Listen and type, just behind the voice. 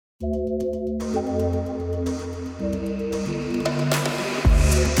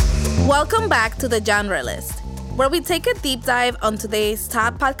Welcome back to the Genrelist, where we take a deep dive on today's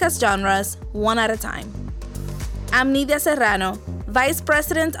top podcast genres one at a time. I'm Nidia Serrano, Vice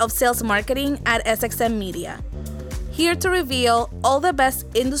President of Sales Marketing at SXM Media, here to reveal all the best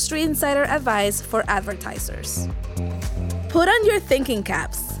industry insider advice for advertisers. Put on your thinking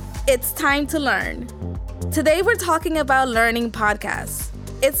caps. It's time to learn. Today we're talking about learning podcasts.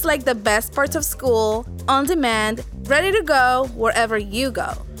 It's like the best parts of school, on demand, ready to go wherever you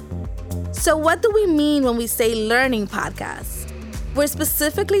go. So what do we mean when we say learning podcasts? We're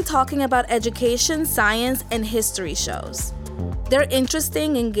specifically talking about education, science, and history shows. They're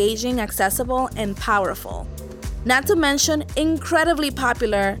interesting, engaging, accessible, and powerful. Not to mention incredibly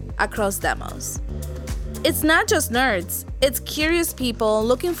popular across demos. It's not just nerds, it's curious people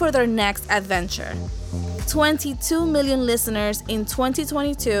looking for their next adventure. 22 million listeners in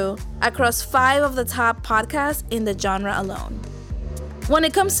 2022 across 5 of the top podcasts in the genre alone. When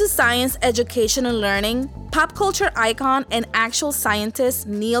it comes to science, education, and learning, pop culture icon and actual scientist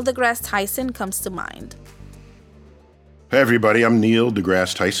Neil deGrasse Tyson comes to mind. Hey everybody, I'm Neil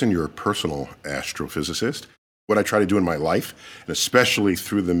deGrasse Tyson, your personal astrophysicist. What I try to do in my life, and especially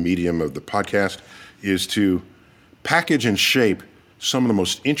through the medium of the podcast, is to package and shape some of the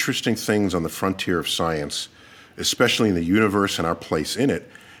most interesting things on the frontier of science, especially in the universe and our place in it.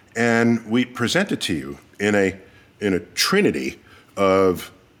 And we present it to you in a trinity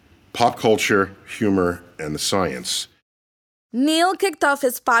of pop culture, humor, and the science. Neil kicked off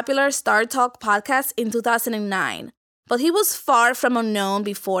his popular Star Talk podcast in 2009, but he was far from unknown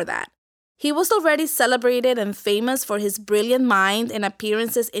before that. He was already celebrated and famous for his brilliant mind and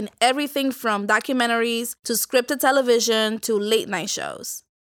appearances in everything from documentaries to scripted television to late-night shows.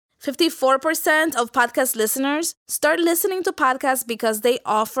 54% of podcast listeners start listening to podcasts because they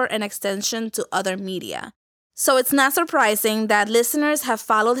offer an extension to other media. So it's not surprising that listeners have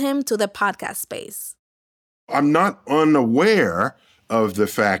followed him to the podcast space. I'm not unaware of the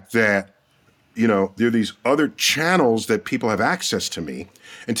fact that, there are these other channels that people have access to me.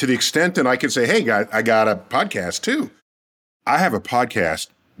 And to the extent that I can say, hey, guys, I got a podcast too. I have a podcast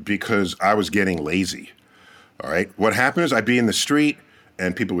because I was getting lazy. All right. What happened is I'd be in the street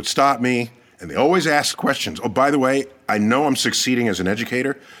and people would stop me and they always ask questions. Oh, by the way, I know I'm succeeding as an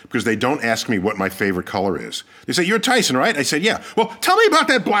educator because they don't ask me what my favorite color is. They say, you're Tyson, right? I said, yeah. Well, tell me about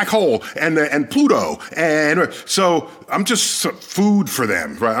that black hole and Pluto. And so I'm just food for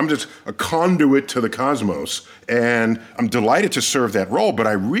them, right? I'm just a conduit to the cosmos. And I'm delighted to serve that role. But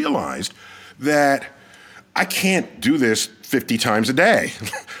I realized that I can't do this 50 times a day.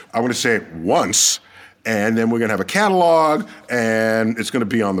 I want to say it once, and then we're going to have a catalog, and it's going to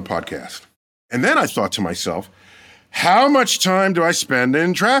be on the podcast. And then I thought to myself, how much time do I spend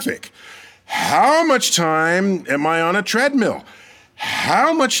in traffic? How much time am I on a treadmill?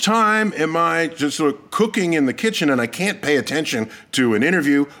 How much time am I just sort of cooking in the kitchen and I can't pay attention to an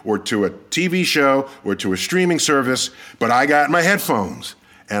interview or to a TV show or to a streaming service, but I got my headphones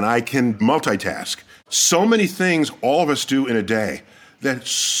and I can multitask. So many things all of us do in a day that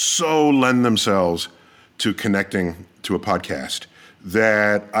so lend themselves to connecting to a podcast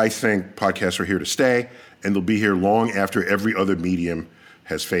that I think podcasts are here to stay, and they'll be here long after every other medium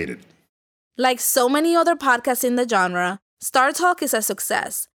has faded. Like so many other podcasts in the genre, Star Talk is a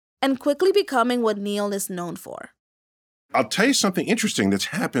success and quickly becoming what Neil is known for. I'll tell you something interesting that's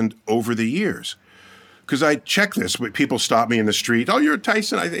happened over the years. Because I check this, when people stop me in the street, oh, you're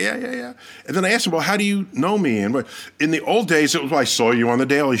Tyson? I say, yeah. And then I ask them, well, how do you know me? And in the old days, it was, I saw you on The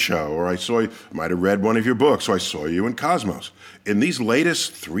Daily Show, or I might have read one of your books, or I saw you in Cosmos. In these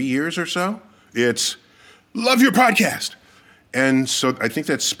latest 3 years or so, it's, love your podcast. And so I think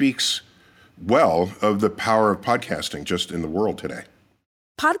that speaks well of the power of podcasting just in the world today.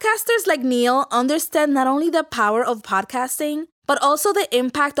 Podcasters like Neil understand not only the power of podcasting, but also the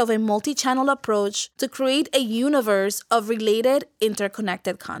impact of a multi-channel approach to create a universe of related,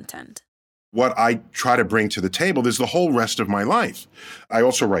 interconnected content. What I try to bring to the table is the whole rest of my life. I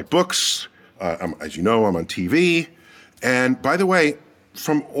also write books. As you know, I'm on TV. And by the way,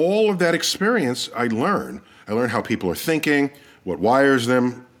 from all of that experience, I learn how people are thinking, what wires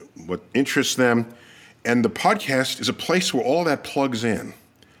them, what interests them. And the podcast is a place where all that plugs in.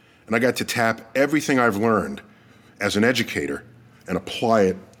 And I got to tap everything I've learned as an educator and apply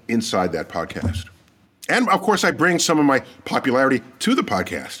it inside that podcast. And of course, I bring some of my popularity to the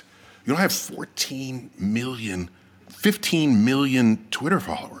podcast. I have 15 million Twitter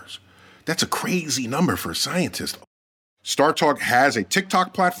followers. That's a crazy number for a scientist. Star Talk has a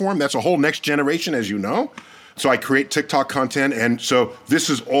TikTok platform. That's a whole next generation, as you know. So I create TikTok content. And so this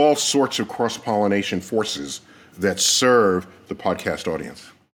is all sorts of cross-pollination forces that serve the podcast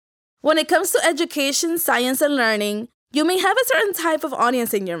audience. When it comes to education, science, and learning, you may have a certain type of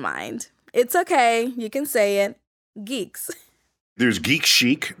audience in your mind. It's okay. You can say it. Geeks. There's geek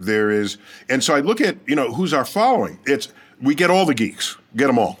chic. And so I look at, who's our following. We get all the geeks, get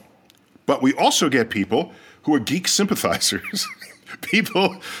them all. But we also get people who are geek sympathizers,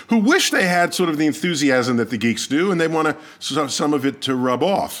 people who wish they had sort of the enthusiasm that the geeks do, and they want some of it to rub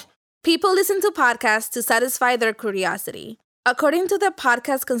off. People listen to podcasts to satisfy their curiosity. According to the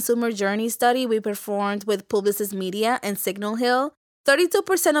podcast consumer journey study we performed with Publicis Media and Signal Hill,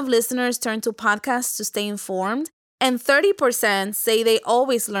 32% of listeners turn to podcasts to stay informed, and 30% say they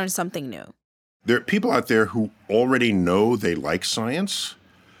always learn something new. There are people out there who already know they like science,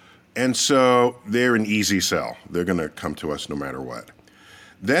 and so they're an easy sell. They're going to come to us no matter what.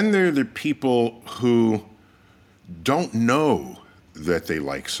 Then there are the people who don't know that they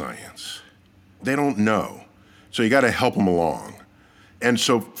like science. They don't know. So you got to help them along. And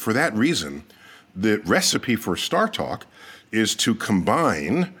so for that reason, the recipe for Star Talk is to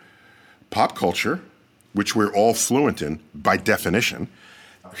combine pop culture, which we're all fluent in by definition,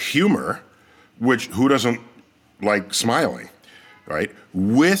 humor, which who doesn't like smiling, right,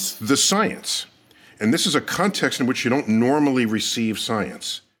 with the science. And this is a context in which you don't normally receive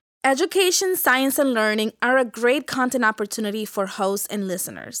science. Education, science, and learning are a great content opportunity for hosts and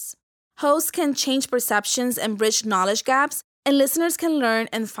listeners. Hosts can change perceptions and bridge knowledge gaps, and listeners can learn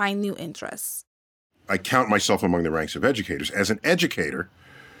and find new interests. I count myself among the ranks of educators. As an educator,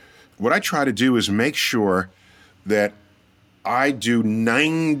 what I try to do is make sure that I do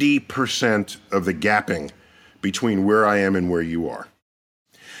 90% of the gapping between where I am and where you are.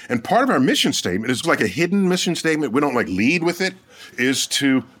 And part of our mission statement is like a hidden mission statement. We don't lead with it, is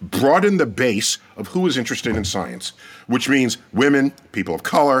to broaden the base of who is interested in science, which means women, people of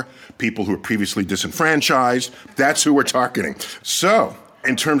color, people who are previously disenfranchised. That's who we're targeting. So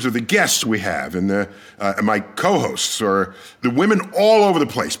in terms of the guests we have and my co-hosts or the women all over the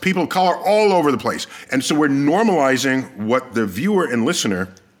place, people of color all over the place. And so we're normalizing what the viewer and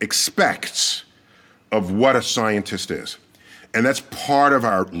listener expects of what a scientist is. And that's part of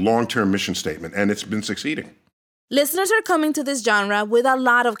our long-term mission statement, and it's been succeeding. Listeners are coming to this genre with a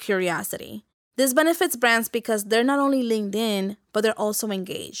lot of curiosity. This benefits brands because they're not only linked in, but they're also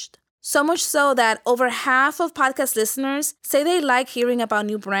engaged. So much so that over half of podcast listeners say they like hearing about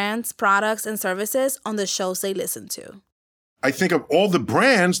new brands, products, and services on the shows they listen to. I think of all the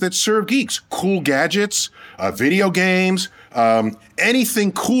brands that serve geeks, cool gadgets, video games,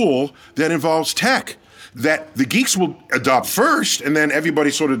 anything cool that involves tech, that the geeks will adopt first, and then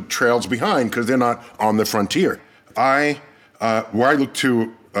everybody sort of trails behind because they're not on the frontier. Where I look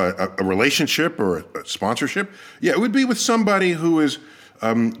to a relationship or a sponsorship, it would be with somebody who is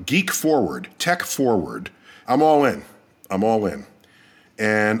geek forward, tech forward. I'm all in.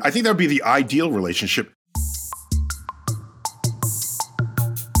 And I think that would be the ideal relationship.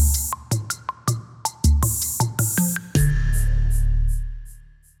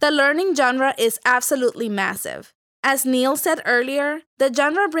 The learning genre is absolutely massive. As Neil said earlier, the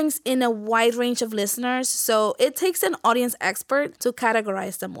genre brings in a wide range of listeners, so it takes an audience expert to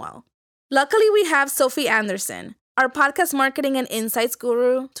categorize them well. Luckily, we have Sophie Anderson, our podcast marketing and insights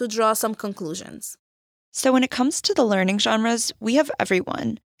guru, to draw some conclusions. So when it comes to the learning genres, we have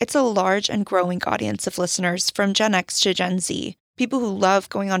everyone. It's a large and growing audience of listeners from Gen X to Gen Z. People who love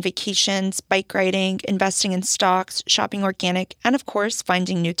going on vacations, bike riding, investing in stocks, shopping organic, and of course,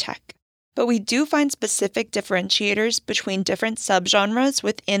 finding new tech. But we do find specific differentiators between different subgenres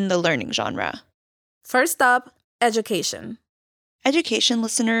within the learning genre. First up, education. Education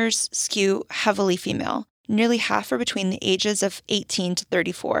listeners skew heavily female. Nearly half are between the ages of 18 to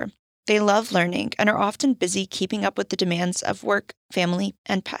 34. They love learning and are often busy keeping up with the demands of work, family,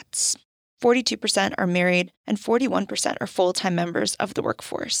 and pets. 42% are married, and 41% are full-time members of the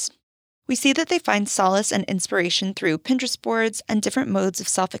workforce. We see that they find solace and inspiration through Pinterest boards and different modes of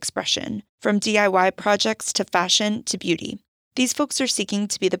self-expression, from DIY projects to fashion to beauty. These folks are seeking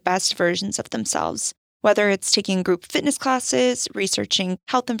to be the best versions of themselves, whether it's taking group fitness classes, researching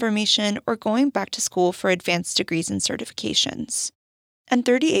health information, or going back to school for advanced degrees and certifications. And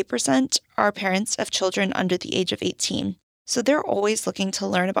 38% are parents of children under the age of 18. So they're always looking to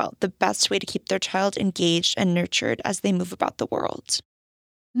learn about the best way to keep their child engaged and nurtured as they move about the world.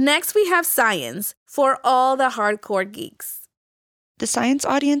 Next, we have science for all the hardcore geeks. The science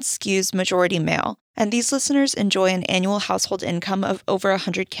audience skews majority male, and these listeners enjoy an annual household income of over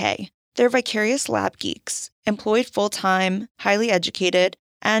 $100K. They're vicarious lab geeks, employed full-time, highly educated,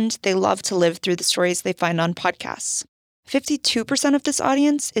 and they love to live through the stories they find on podcasts. 52% of this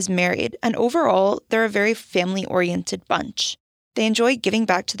audience is married, and overall, they're a very family-oriented bunch. They enjoy giving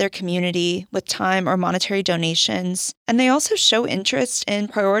back to their community with time or monetary donations, and they also show interest in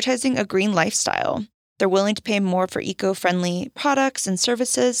prioritizing a green lifestyle. They're willing to pay more for eco-friendly products and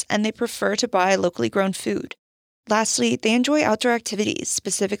services, and they prefer to buy locally grown food. Lastly, they enjoy outdoor activities,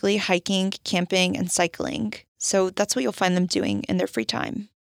 specifically hiking, camping, and cycling. So that's what you'll find them doing in their free time.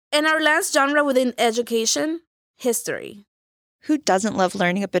 And our last genre within education, history. Who doesn't love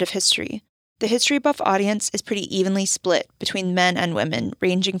learning a bit of history? The history buff audience is pretty evenly split between men and women,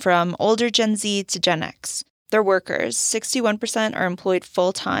 ranging from older Gen Z to Gen X. They're workers. 61% are employed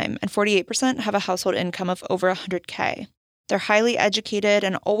full-time, and 48% have a household income of over $100K. They're highly educated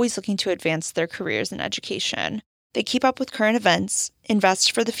and always looking to advance their careers in education. They keep up with current events,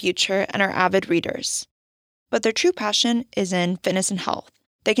 invest for the future, and are avid readers. But their true passion is in fitness and health.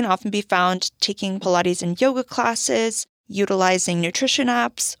 They can often be found taking Pilates and yoga classes, utilizing nutrition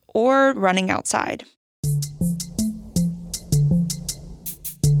apps, or running outside.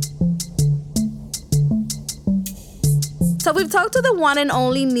 So we've talked to the one and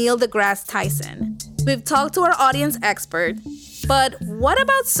only Neil deGrasse Tyson. We've talked to our audience expert. But what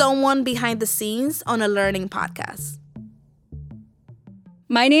about someone behind the scenes on a learning podcast?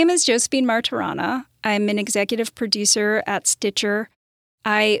 My name is Josephine Martirana. I'm an executive producer at Stitcher.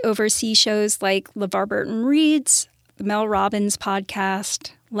 I oversee shows like LeVar Burton Reads, the Mel Robbins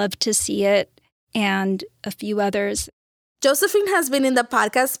podcast, Love to See It, and a few others. Josephine has been in the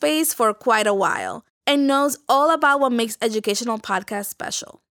podcast space for quite a while and knows all about what makes educational podcasts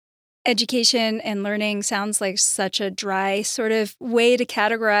special. Education and learning sounds like such a dry sort of way to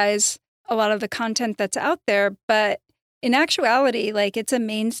categorize a lot of the content that's out there. But in actuality, it's a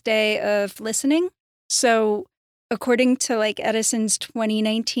mainstay of listening. So according to Edison's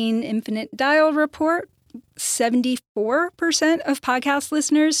 2019 Infinite Dial report, 74% of podcast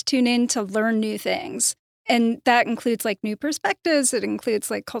listeners tune in to learn new things. And that includes new perspectives. It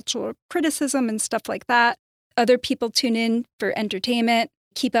includes cultural criticism and stuff like that. Other people tune in for entertainment,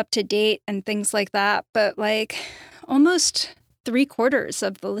 keep up to date and things like that. But almost 3/4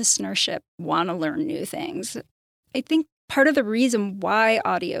 of the listenership want to learn new things. I think part of the reason why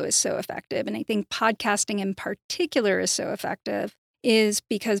audio is so effective, and I think podcasting in particular is so effective, is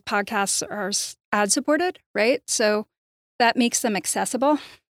because podcasts are ad-supported, right? So that makes them accessible,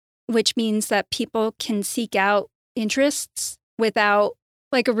 which means that people can seek out interests without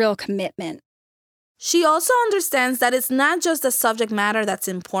a real commitment. She also understands that it's not just the subject matter that's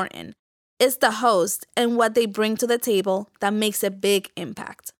important. It's the host and what they bring to the table that makes a big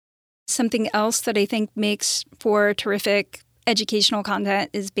impact. Something else that I think makes for terrific educational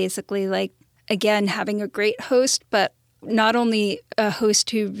content is basically again, having a great host, but not only a host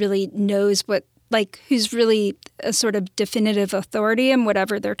who really knows who's really a sort of definitive authority in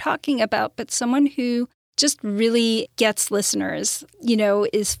whatever they're talking about, but someone who just really gets listeners,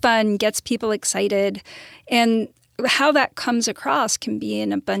 is fun, gets people excited. And how that comes across can be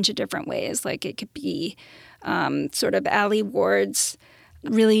in a bunch of different ways. It could be sort of Allie Ward's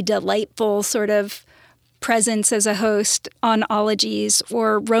really delightful sort of presence as a host on Ologies,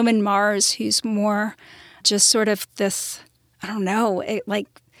 or Roman Mars, who's more just sort of this,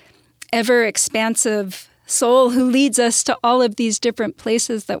 ever expansive soul who leads us to all of these different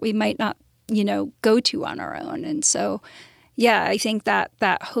places that we might not go to on our own. And so, yeah, I think that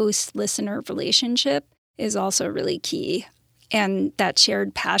host-listener relationship is also really key. And that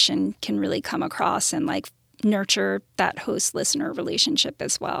shared passion can really come across and nurture that host-listener relationship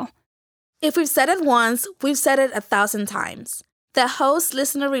as well. If we've said it once, we've said it 1,000 times. The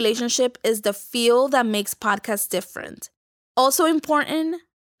host-listener relationship is the fuel that makes podcasts different. Also important,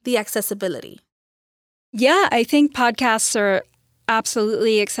 the accessibility. Yeah, I think podcasts are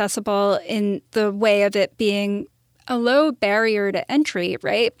absolutely accessible in the way of it being a low barrier to entry,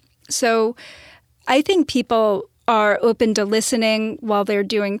 right? So I think people are open to listening while they're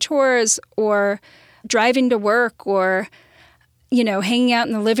doing chores or driving to work or, hanging out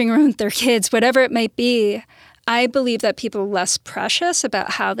in the living room with their kids, whatever it might be. I believe that people are less precious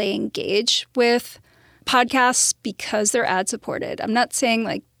about how they engage with podcasts because they're ad-supported. I'm not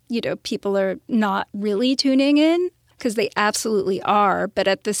saying people are not really tuning in, because they absolutely are. But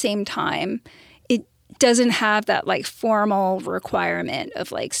at the same time, it doesn't have that formal requirement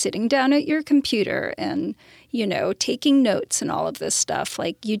of sitting down at your computer and, taking notes and all of this stuff.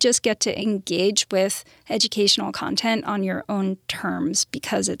 You just get to engage with educational content on your own terms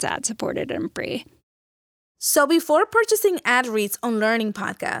because it's ad-supported and free. So before purchasing ad reads on learning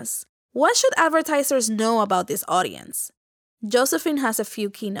podcasts, what should advertisers know about this audience? Josephine has a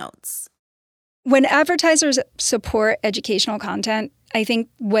few keynotes. When advertisers support educational content, I think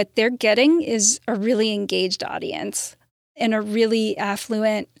what they're getting is a really engaged audience and a really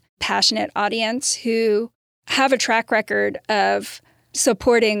affluent, passionate audience who have a track record of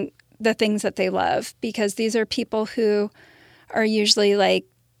supporting the things that they love, because these are people who are usually like,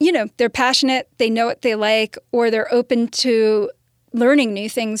 they're passionate, they know what they like, or they're open to learning new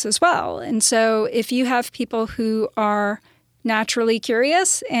things as well. And so if you have people who are naturally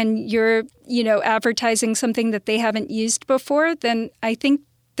curious and you're, advertising something that they haven't used before, then I think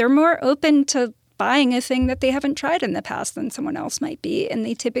they're more open to buying a thing that they haven't tried in the past than someone else might be. And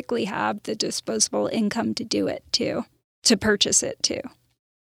they typically have the disposable income to do it too, to purchase it too.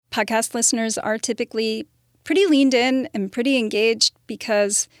 Podcast listeners are typically pretty leaned in and pretty engaged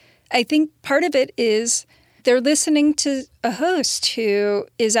because I think part of it is they're listening to a host who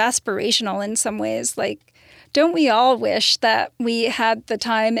is aspirational in some ways. Like, don't we all wish that we had the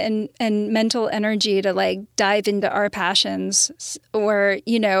time and mental energy to dive into our passions or,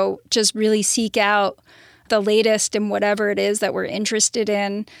 just really seek out the latest in whatever it is that we're interested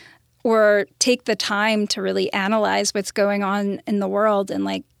in, or take the time to really analyze what's going on in the world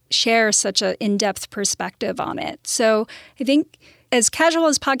and share such an in-depth perspective on it. So I think as casual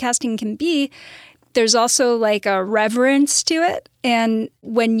as podcasting can be, there's also a reverence to it. And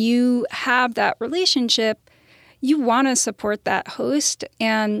when you have that relationship, you want to support that host.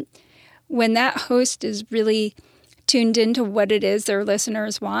 And when that host is really tuned into what it is their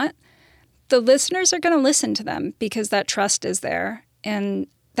listeners want, the listeners are going to listen to them because that trust is there. And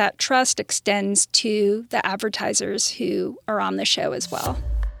that trust extends to the advertisers who are on the show as well.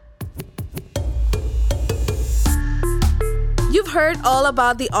 You've heard all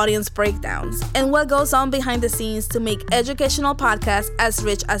about the audience breakdowns and what goes on behind the scenes to make educational podcasts as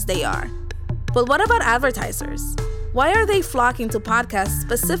rich as they are. But what about advertisers? Why are they flocking to podcasts,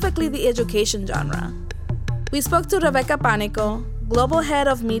 specifically the education genre? We spoke to Rebecca Panico, Global Head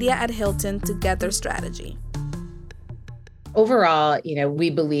of Media at Hilton, to get their strategy. Overall, we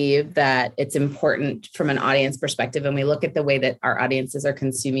believe that it's important from an audience perspective, and we look at the way that our audiences are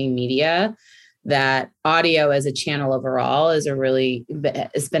consuming media, that audio as a channel overall has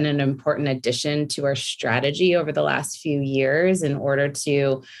been an important addition to our strategy over the last few years in order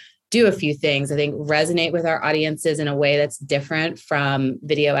to do a few things. I think resonate with our audiences in a way that's different from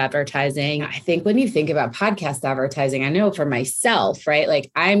video advertising. I think when you think about podcast advertising, I know for myself, right?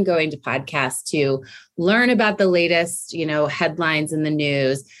 I'm going to podcasts to learn about the latest, headlines in the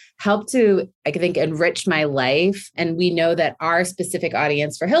news, help to, I think, enrich my life. And we know that our specific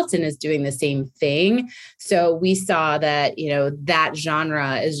audience for Hilton is doing the same thing. So we saw that, that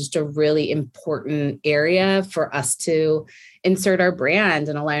genre is just a really important area for us to insert our brand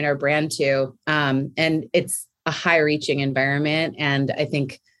and align our brand to. And it's a high-reaching environment. And I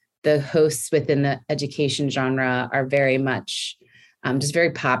think the hosts within the education genre are very much just very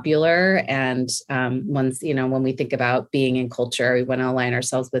popular. And once, when we think about being in culture, we want to align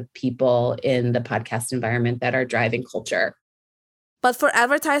ourselves with people in the podcast environment that are driving culture. But for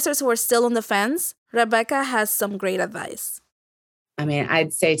advertisers who are still on the fence, Rebecca has some great advice.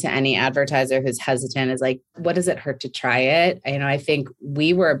 I'd say to any advertiser who's hesitant is what does it hurt to try it? I think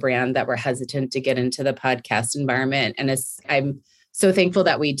we were a brand that were hesitant to get into the podcast environment. And I'm so thankful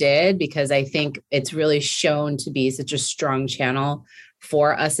that we did, because I think it's really shown to be such a strong channel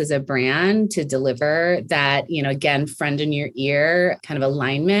for us as a brand to deliver that, again, friend in your ear kind of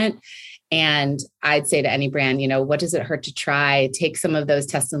alignment. And I'd say to any brand, what does it hurt to try? Take some of those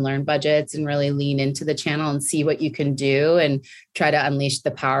test and learn budgets and really lean into the channel and see what you can do and try to unleash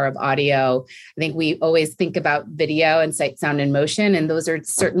the power of audio. I think we always think about video and sight, sound, and motion, and those are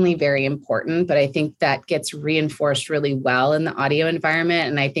certainly very important, but I think that gets reinforced really well in the audio environment.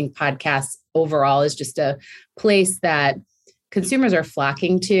 And I think podcasts overall is just a place that consumers are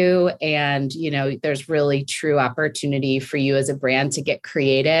flocking to. And, there's really true opportunity for you as a brand to get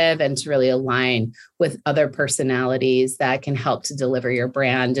creative and to really align with other personalities that can help to deliver your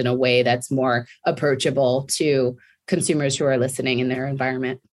brand in a way that's more approachable to consumers who are listening in their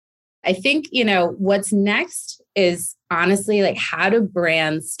environment. I think, what's next is honestly, how do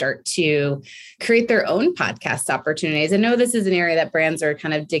brands start to create their own podcast opportunities? I know this is an area that brands are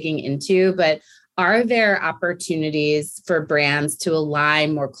kind of digging into, but are there opportunities for brands to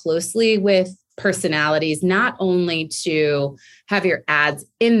align more closely with personalities, not only to have your ads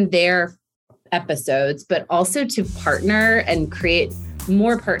in their episodes, but also to partner and create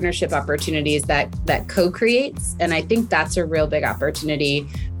more partnership opportunities that co-creates? And I think that's a real big opportunity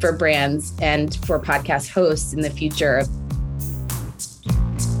for brands and for podcast hosts in the future.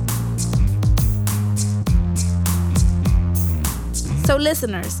 So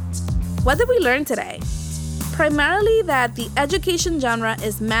listeners, what did we learn today? Primarily that the education genre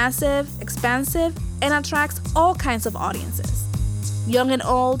is massive, expansive, and attracts all kinds of audiences. Young and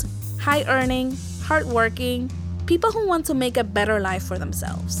old, high-earning, hardworking, people who want to make a better life for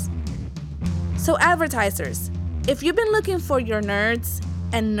themselves. So advertisers, if you've been looking for your nerds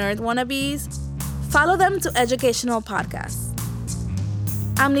and nerd wannabes, follow them to educational podcasts.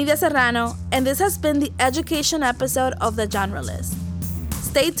 I'm Nidia Serrano, and this has been the education episode of the Genrelist.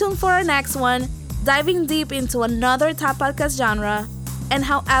 Stay tuned for our next one, diving deep into another top podcast genre and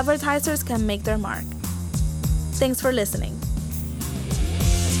how advertisers can make their mark. Thanks for listening.